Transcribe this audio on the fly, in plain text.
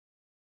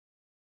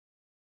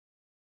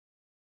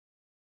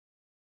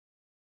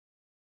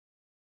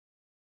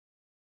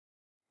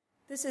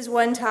This is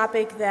one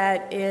topic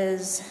that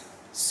is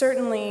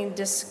certainly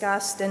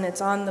discussed, and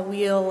it's on the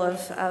wheel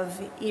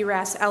of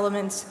ERAS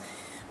elements,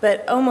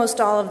 but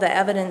almost all of the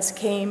evidence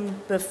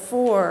came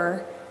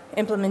before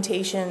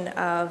implementation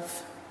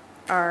of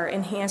our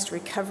enhanced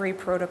recovery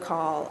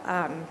protocol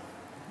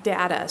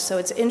data. So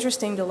it's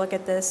interesting to look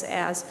at this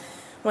as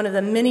one of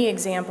the many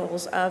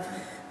examples of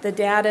the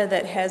data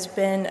that has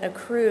been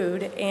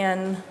accrued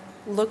and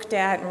looked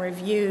at and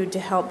reviewed to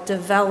help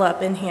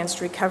develop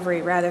enhanced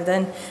recovery rather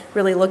than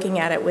really looking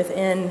at it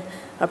within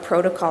a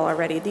protocol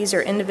already. These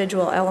are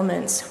individual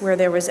elements where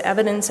there was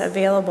evidence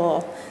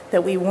available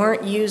that we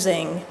weren't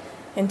using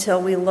until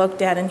we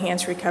looked at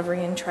enhanced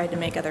recovery and tried to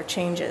make other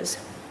changes.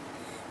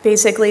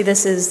 Basically,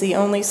 this is the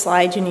only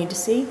slide you need to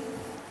see.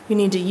 You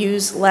need to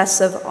use less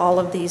of all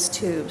of these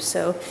tubes,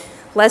 so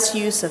less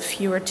use of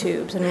fewer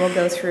tubes, and we'll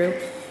go through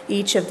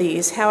each of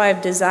these. How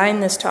I've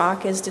designed this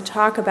talk is to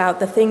talk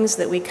about the things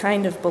that we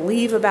kind of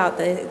believe about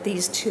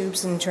these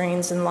tubes and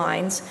drains and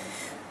lines,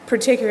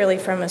 particularly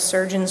from a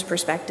surgeon's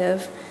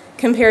perspective,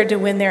 compared to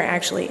when they're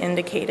actually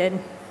indicated.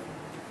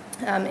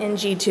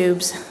 NG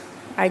tubes,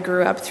 I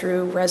grew up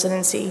through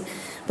residency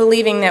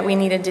believing that we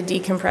needed to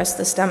decompress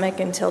the stomach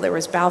until there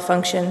was bowel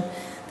function.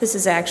 This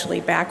is actually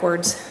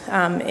backwards.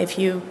 If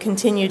you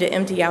continue to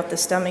empty out the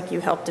stomach, you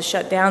help to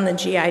shut down the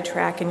GI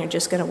tract, and you're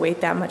just going to wait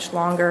that much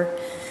longer.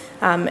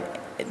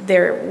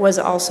 There was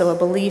also a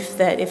belief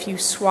that if you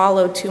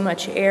swallow too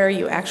much air,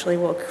 you actually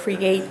will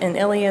create an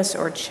ileus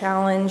or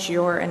challenge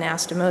your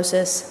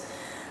anastomosis.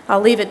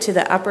 I'll leave it to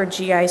the upper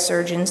GI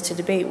surgeons to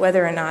debate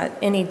whether or not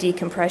any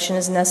decompression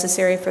is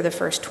necessary for the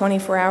first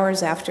 24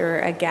 hours after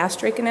a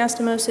gastric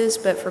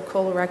anastomosis, but for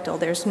colorectal,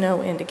 there's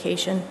no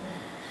indication.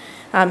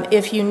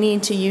 If you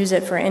need to use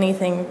it for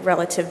anything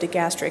relative to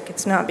gastric,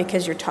 it's not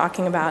because you're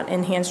talking about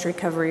enhanced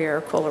recovery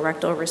or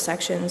colorectal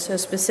resection. So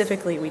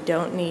specifically, we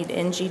don't need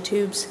NG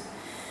tubes.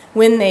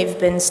 When they've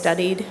been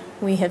studied,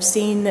 we have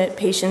seen that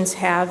patients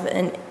have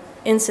an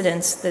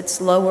incidence that's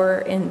lower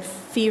in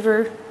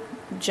fever,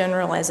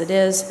 general as it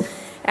is,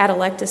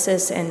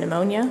 atelectasis, and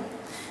pneumonia.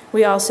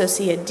 We also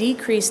see a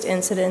decreased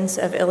incidence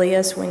of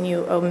ileus when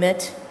you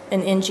omit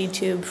an NG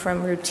tube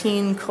from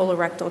routine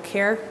colorectal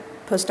care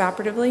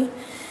postoperatively.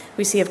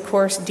 We see, of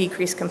course,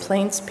 decreased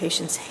complaints.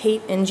 Patients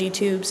hate NG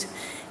tubes.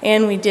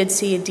 And we did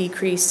see a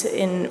decrease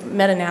in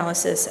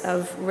meta-analysis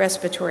of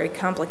respiratory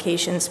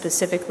complications,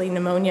 specifically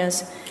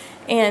pneumonias.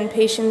 And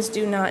patients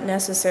do not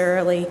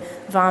necessarily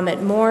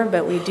vomit more,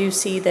 but we do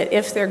see that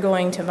if they're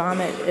going to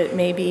vomit, it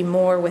may be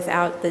more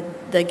without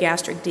the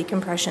gastric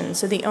decompression.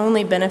 So the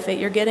only benefit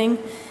you're getting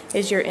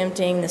is you're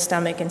emptying the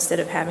stomach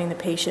instead of having the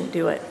patient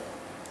do it.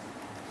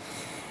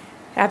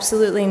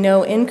 Absolutely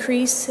no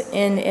increase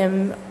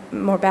in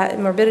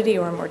morbidity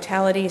or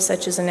mortality,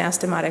 such as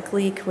anastomotic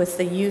leak, with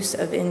the use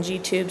of NG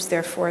tubes.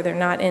 Therefore, they're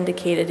not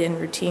indicated in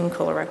routine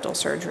colorectal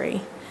surgery.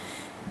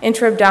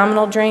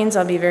 Intra-abdominal drains,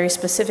 I'll be very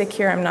specific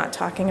here. I'm not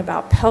talking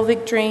about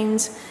pelvic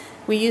drains.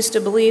 We used to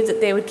believe that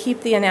they would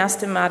keep the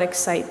anastomotic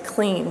site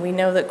clean. We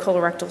know that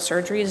colorectal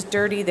surgery is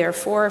dirty.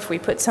 Therefore, if we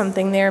put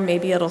something there,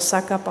 maybe it'll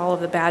suck up all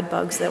of the bad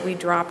bugs that we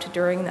dropped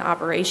during the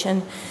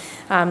operation.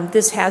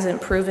 This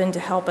hasn't proven to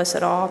help us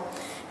at all.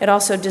 It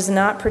also does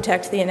not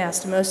protect the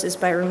anastomosis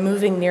by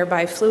removing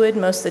nearby fluid.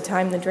 Most of the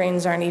time, the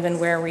drains aren't even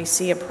where we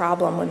see a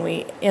problem when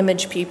we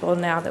image people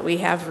now that we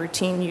have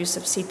routine use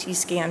of CT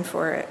scan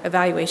for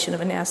evaluation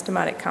of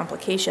anastomotic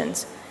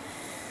complications.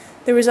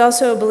 There was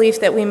also a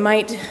belief that we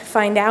might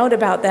find out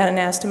about that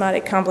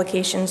anastomotic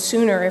complication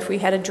sooner if we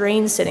had a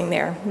drain sitting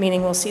there,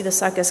 meaning we'll see the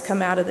succus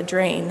come out of the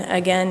drain.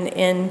 Again,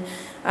 in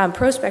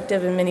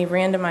prospective and many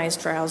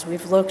randomized trials,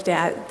 we've looked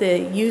at the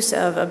use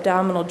of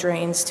abdominal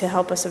drains to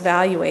help us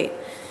evaluate.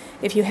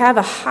 If you have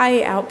a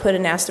high output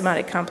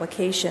anastomotic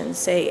complication,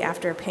 say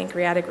after a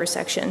pancreatic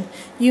resection,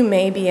 you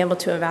may be able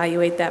to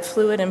evaluate that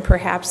fluid, and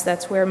perhaps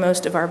that's where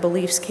most of our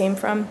beliefs came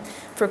from.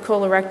 For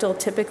colorectal,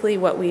 typically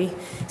what we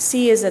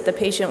see is that the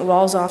patient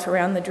walls off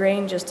around the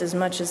drain just as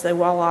much as they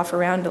wall off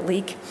around a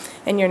leak,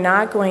 and you're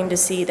not going to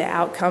see the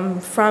outcome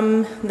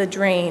from the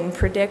drain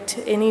predict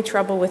any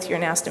trouble with your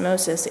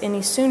anastomosis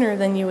any sooner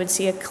than you would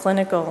see a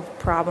clinical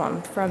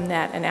problem from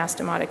that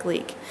anastomotic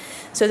leak.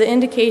 So the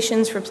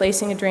indications for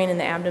placing a drain in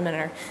the abdomen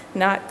are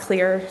not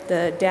clear.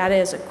 The data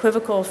is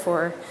equivocal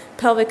for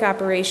pelvic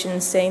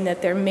operations, saying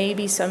that there may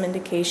be some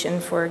indication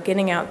for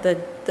getting out the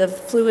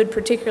fluid,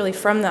 particularly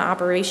from the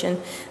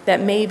operation, that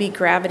may be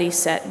gravity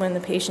set when the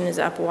patient is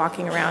up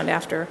walking around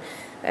after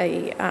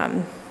a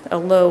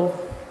low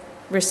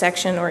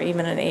resection or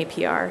even an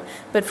APR.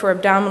 But for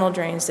abdominal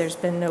drains, there's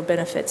been no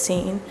benefit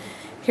seen.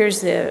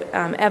 Here's the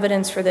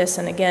evidence for this,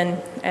 and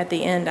again, at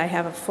the end, I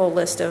have a full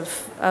list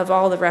of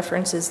all the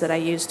references that I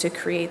used to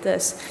create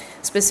this.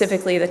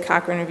 Specifically, the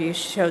Cochrane review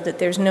showed that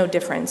there's no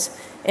difference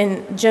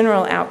in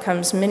general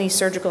outcomes, many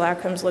surgical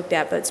outcomes looked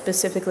at, but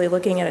specifically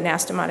looking at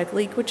anastomotic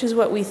leak, which is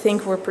what we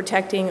think we're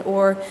protecting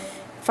or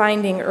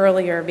finding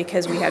earlier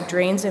because we have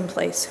drains in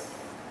place.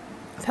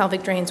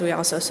 Pelvic drains, we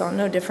also saw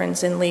no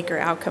difference in leak or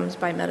outcomes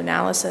by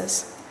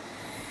meta-analysis.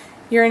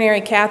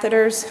 Urinary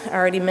catheters, I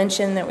already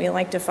mentioned that we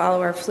like to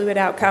follow our fluid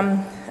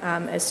outcome.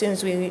 As soon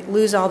as we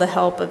lose all the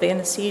help of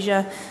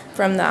anesthesia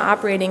from the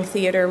operating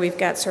theater, we've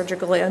got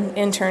surgical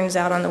interns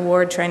out on the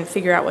ward trying to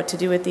figure out what to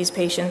do with these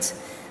patients.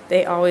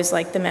 They always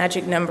like the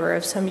magic number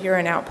of some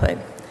urine output.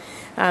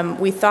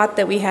 We thought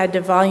that we had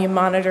to volume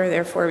monitor,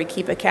 therefore we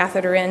keep a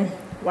catheter in.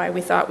 Why we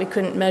thought we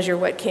couldn't measure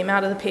what came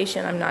out of the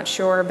patient, I'm not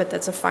sure, but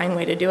that's a fine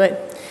way to do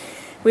it.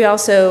 We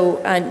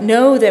also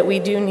know that we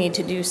do need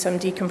to do some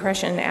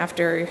decompression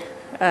after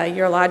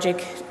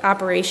urologic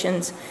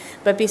operations,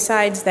 but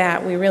besides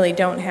that, we really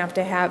don't have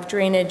to have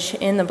drainage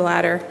in the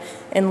bladder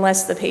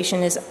unless the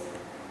patient is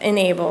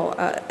unable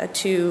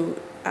to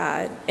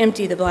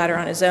empty the bladder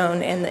on his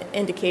own, and the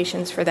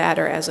indications for that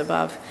are as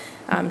above.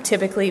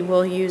 Typically,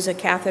 we'll use a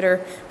catheter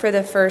for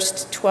the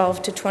first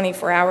 12 to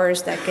 24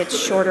 hours. That gets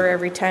shorter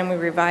every time we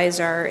revise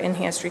our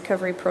enhanced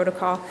recovery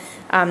protocol.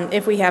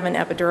 If we have an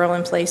epidural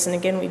in place, and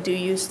again, we do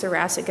use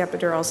thoracic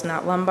epidurals,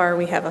 not lumbar,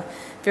 we have a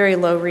very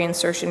low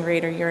reinsertion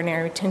rate or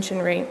urinary retention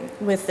rate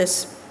with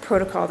this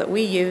protocol that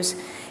we use,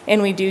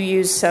 and we do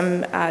use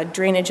some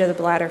drainage of the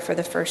bladder for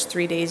the first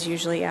 3 days,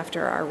 usually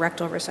after our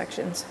rectal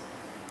resections.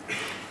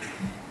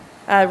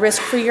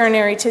 Risk for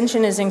urinary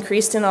retention is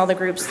increased in all the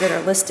groups that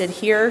are listed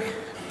here.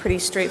 Pretty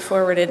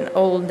straightforward and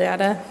old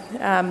data.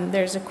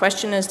 There's a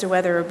question as to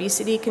whether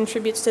obesity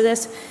contributes to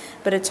this,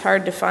 but it's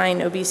hard to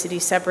find obesity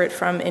separate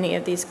from any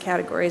of these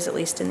categories, at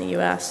least in the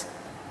US.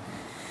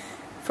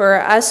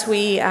 For us,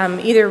 we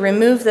either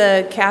remove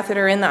the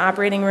catheter in the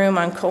operating room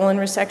on colon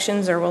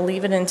resections, or we'll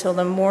leave it until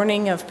the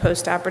morning of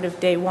postoperative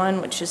day 1,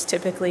 which is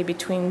typically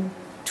between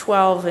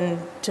 12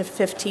 to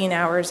 15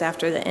 hours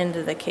after the end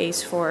of the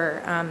case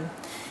for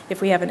if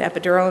we have an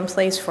epidural in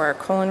place for our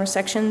colon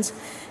resections.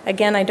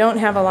 Again, I don't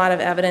have a lot of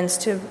evidence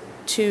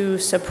to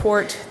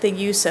support the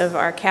use of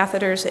our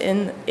catheters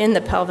in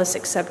the pelvis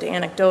except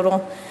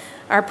anecdotal.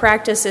 Our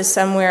practice is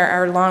somewhere,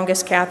 our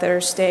longest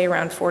catheters stay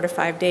around 4 to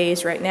 5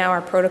 days. Right now,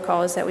 our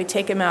protocol is that we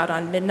take them out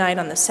on midnight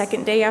on the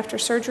second day after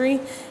surgery,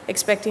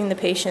 expecting the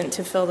patient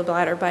to fill the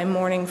bladder by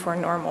morning for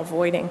normal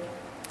voiding.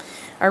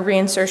 Our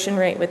reinsertion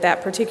rate with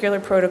that particular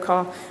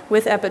protocol,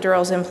 with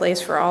epidurals in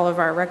place for all of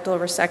our rectal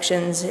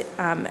resections,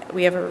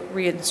 we have a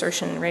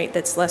reinsertion rate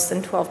that's less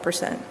than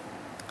 12%.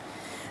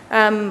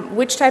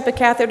 Which type of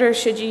catheter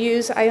should you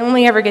use? I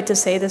only ever get to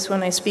say this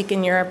when I speak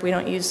in Europe. We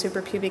don't use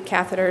suprapubic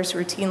catheters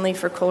routinely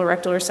for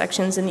colorectal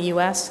resections in the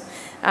US,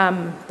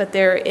 but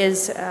there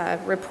is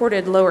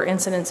reported lower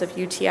incidence of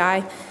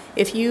UTI.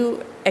 If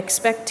you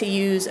expect to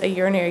use a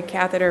urinary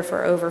catheter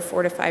for over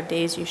 4 to 5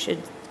 days, you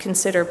should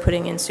consider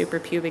putting in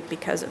suprapubic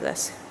because of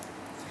this.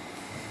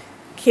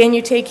 Can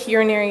you take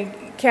urinary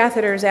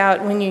catheters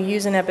out when you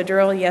use an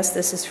epidural? Yes,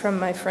 this is from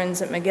my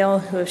friends at McGill,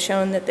 who have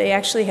shown that they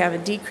actually have a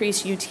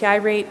decreased UTI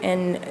rate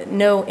and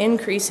no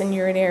increase in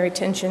urinary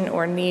retention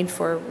or need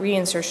for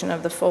reinsertion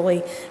of the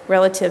Foley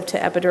relative to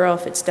epidural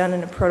if it's done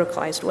in a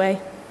protocolized way.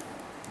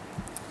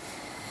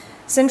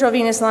 Central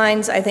venous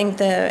lines, I think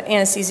the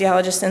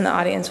anesthesiologist in the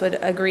audience would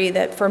agree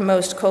that for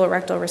most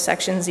colorectal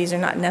resections, these are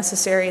not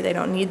necessary. They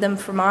don't need them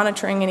for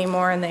monitoring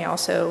anymore, and they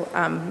also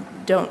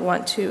don't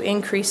want to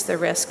increase the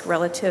risk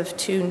relative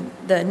to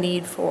the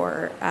need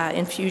for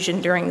infusion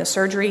during the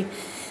surgery.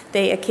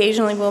 They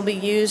occasionally will be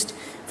used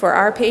for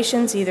our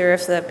patients, either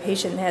if the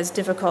patient has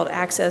difficult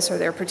access or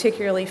they're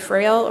particularly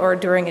frail, or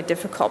during a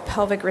difficult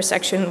pelvic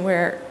resection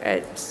where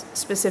it's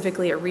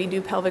specifically a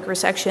redo pelvic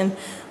resection,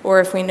 or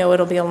if we know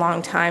it'll be a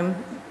long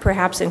time,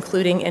 perhaps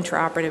including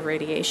intraoperative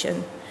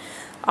radiation.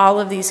 All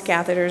of these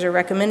catheters are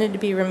recommended to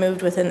be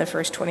removed within the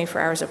first 24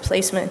 hours of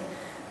placement.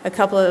 A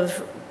couple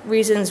of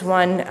reasons.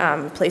 One,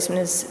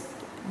 placement is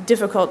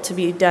difficult to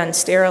be done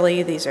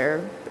sterilely. These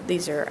are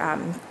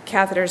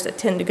catheters that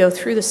tend to go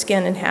through the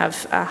skin and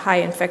have a high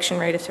infection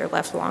rate if they're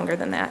left longer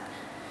than that.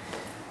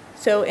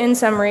 So in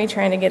summary,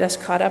 trying to get us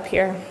caught up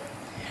here,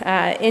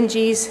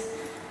 NGs,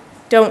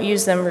 don't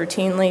use them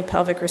routinely.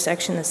 Pelvic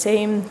resection the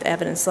same. The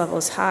evidence level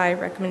is high.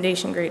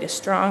 Recommendation grade is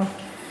strong.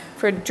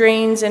 For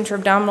drains,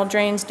 intra-abdominal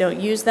drains, don't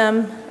use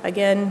them.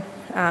 Again,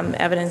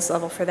 evidence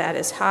level for that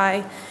is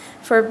high.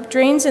 For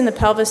drains in the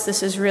pelvis,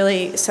 this is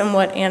really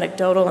somewhat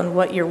anecdotal and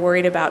what you're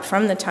worried about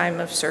from the time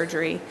of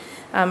surgery.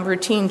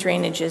 Routine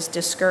drainage is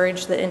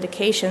discouraged. The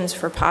indications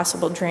for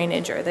possible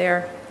drainage are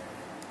there.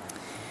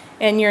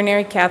 And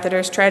urinary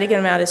catheters, try to get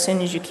them out as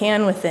soon as you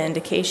can with the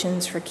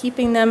indications for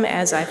keeping them,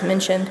 as I've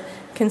mentioned.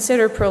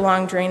 Consider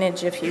prolonged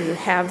drainage if you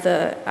have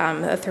the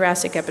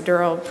thoracic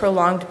epidural,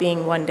 prolonged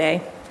being 1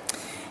 day.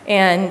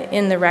 And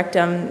in the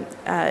rectum,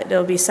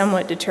 it'll be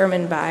somewhat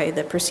determined by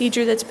the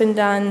procedure that's been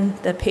done,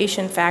 the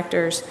patient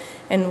factors,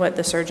 and what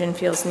the surgeon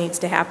feels needs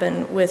to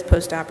happen with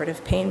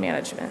postoperative pain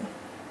management.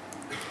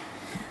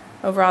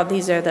 Overall,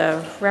 these are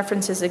the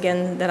references,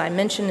 again, that I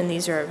mentioned, and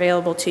these are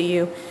available to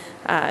you.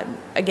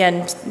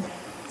 Again,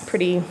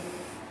 pretty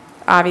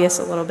obvious,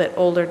 a little bit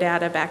older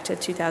data back to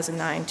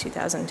 2009,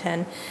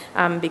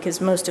 2010,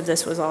 because most of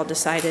this was all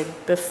decided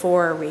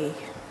before we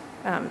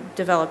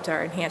developed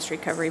our enhanced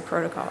recovery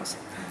protocols.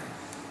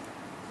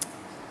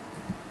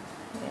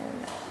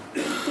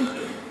 And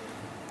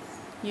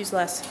use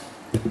less.